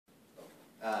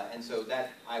And so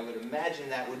that, I would imagine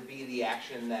that would be the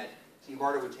action that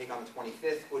T-BARTA would take on the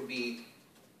 25th, would be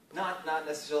not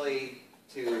necessarily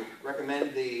to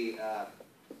recommend the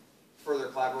further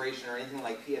collaboration or anything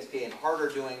like PSPA and HART are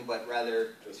doing, but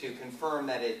rather to confirm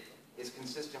that it is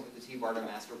consistent with the T-BARTA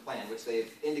master plan, which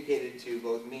they've indicated to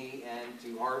both me and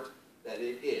to HART that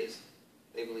it is.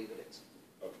 They believe it is.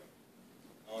 Okay.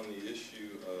 On the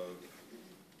issue of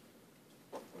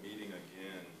meeting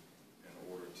again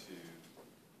in order to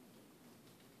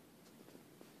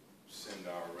send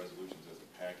our resolutions as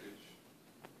a package,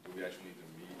 do we actually need to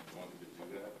meet jointly to do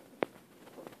that?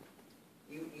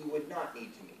 You would not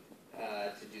need to meet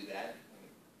to do that.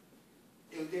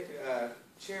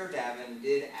 Chair Davin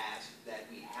did ask that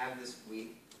we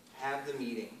have the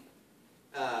meeting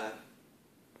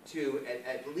to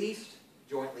at least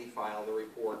jointly file the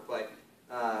report, but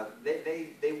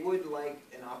they would like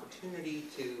an opportunity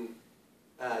to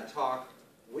talk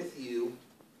with you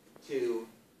to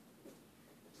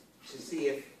see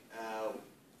if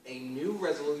a new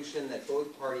resolution that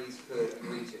both parties could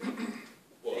agree to.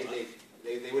 Well,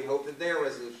 they would hope that their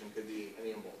resolution could be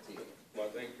amenable to you. Well, I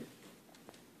think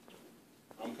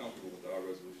I'm comfortable with our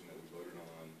resolution that we voted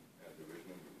on at the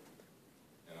original meeting,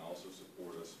 and I also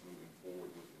support us moving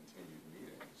forward with continued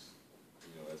meetings.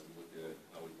 You know, as we look at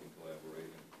how we can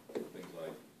collaborate and things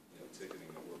like, you know,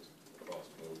 ticketing that works across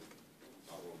both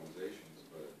organizations.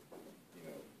 But you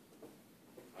know,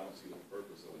 I don't see the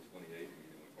purpose of a 28th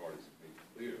meeting when parties make it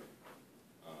clear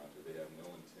that they have no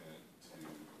intent to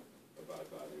abide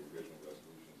by the original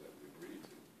resolutions that we agreed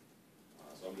to.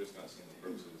 So I'm just not seeing the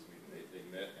purpose of